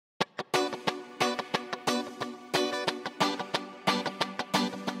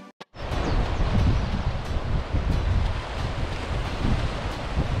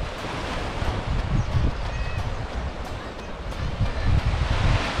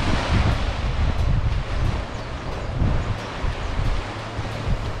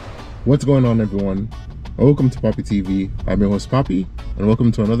What's going on, everyone? Welcome to Poppy TV. I'm your host Poppy, and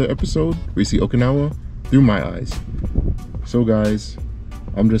welcome to another episode where we see Okinawa through my eyes. So guys,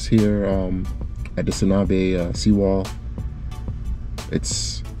 I'm just here at the Sunabe seawall.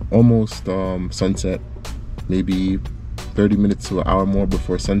 It's almost sunset, maybe 30 minutes to an hour more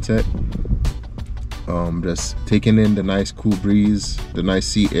before sunset. Just taking in the nice cool breeze, the nice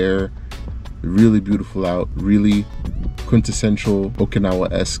sea air. Really beautiful out, really quintessential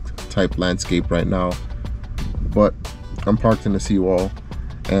Okinawa-esque type landscape right now. But I'm parked in the seawall,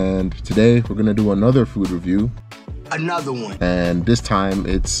 and today we're gonna do another food review. Another one. And this time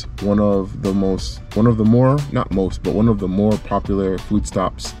it's one of the more popular food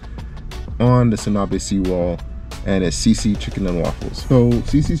stops on the Sunabe seawall, and it's CC Chicken and Waffles. So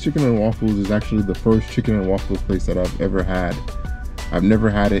CC's Chicken and Waffles is actually the first chicken and waffles place that I've ever had. I've never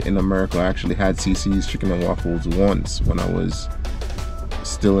had it in America. I actually had CC's Chicken and Waffles once when I was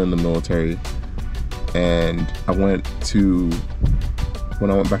still in the military, and when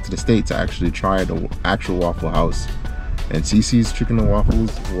I went back to the States, I actually tried an actual Waffle House, and CC's Chicken and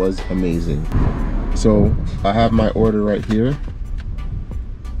Waffles was amazing. So I have my order right here.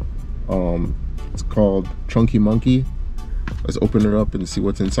 It's called Chunky Monkey. Let's open it up and see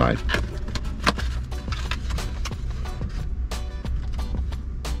what's inside.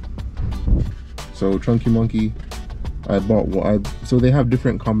 So Chunky Monkey, I bought one. So they have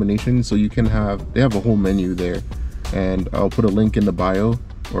different combinations. So they have a whole menu there, and I'll put a link in the bio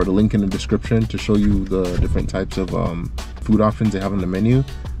or the link in the description to show you the different types of food options they have on the menu.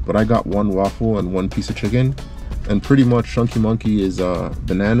 But I got one waffle and one piece of chicken, and pretty much Chunky Monkey is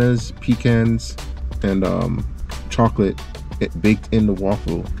bananas, pecans, and chocolate baked in the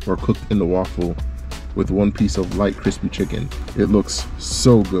waffle or cooked in the waffle with one piece of light crispy chicken. It looks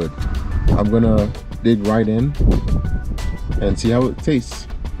so good. I'm gonna dig right in and see how it tastes.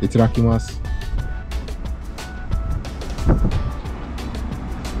 Itadakimasu.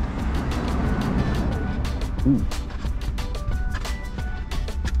 Ooh.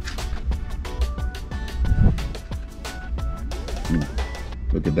 Ooh.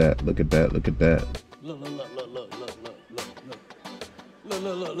 Look at that, look at that, look at that.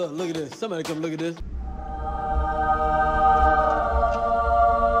 Look at this. Somebody come look at this.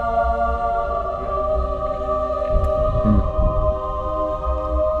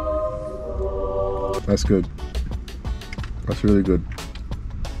 That's good. That's really good.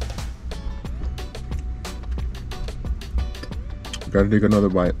 Gotta take another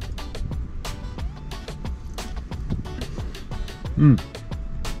bite.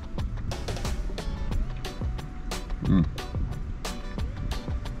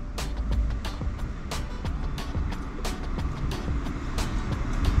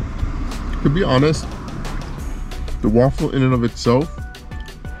 To be honest, the waffle in and of itself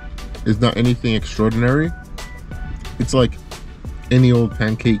is not anything extraordinary. It's like any old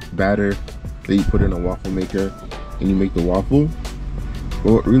pancake batter that you put in a waffle maker and you make the waffle.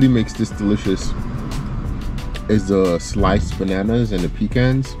 But what really makes this delicious is the sliced bananas and the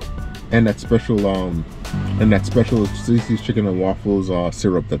pecans and that special CC's Chicken and Waffles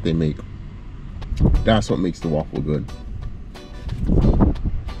syrup that they make. That's what makes the waffle good.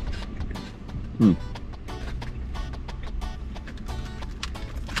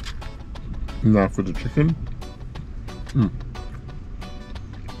 Now for the chicken.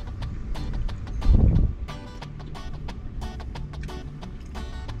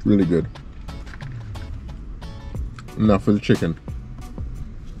 Really good. Now for the chicken.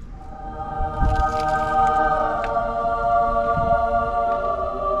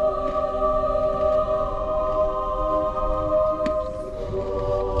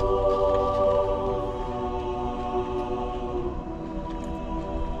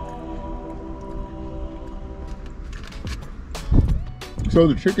 So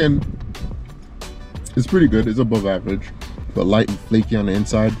the chicken is pretty good. It's above average, but light and flaky on the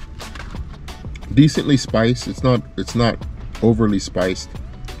inside. Decently spiced. It's not overly spiced.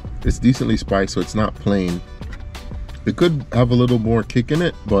 It's decently spiced, so it's not plain. It could have a little more kick in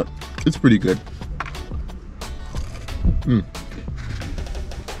it, but it's pretty good.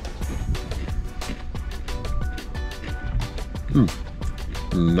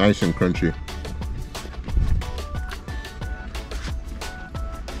 Nice and crunchy.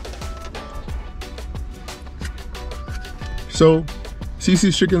 So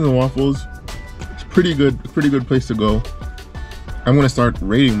CC's Chicken and Waffles, it's pretty good place to go. I'm gonna start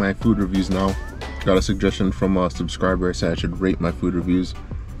rating my food reviews now. Got a suggestion from a subscriber, said I should rate my food reviews.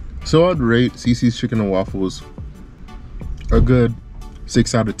 So I'd rate CC's Chicken and Waffles a good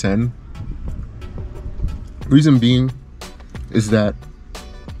 6 out of 10. Reason being is that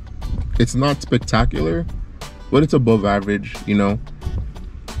It's not spectacular, but it's above average, you know.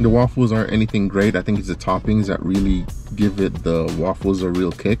 The waffles aren't anything great. I think it's the toppings that really give it the waffles a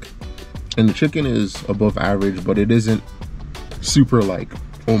real kick. And the chicken is above average, but it isn't super like,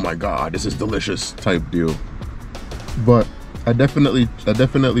 oh my god, this is delicious type deal. But I definitely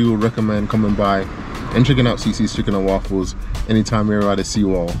would recommend coming by and checking out CC's Chicken and Waffles anytime you're out at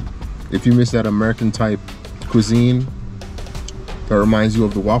Seawall. If you miss that American type cuisine that reminds you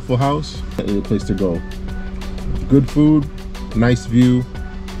of the Waffle House, it's a place to go. Good food, nice view.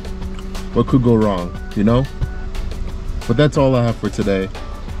 What could go wrong, you know? But that's all I have for today.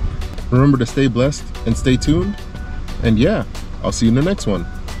 Remember to stay blessed and stay tuned. And yeah, I'll see you in the next one.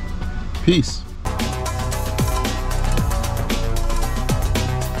 Peace.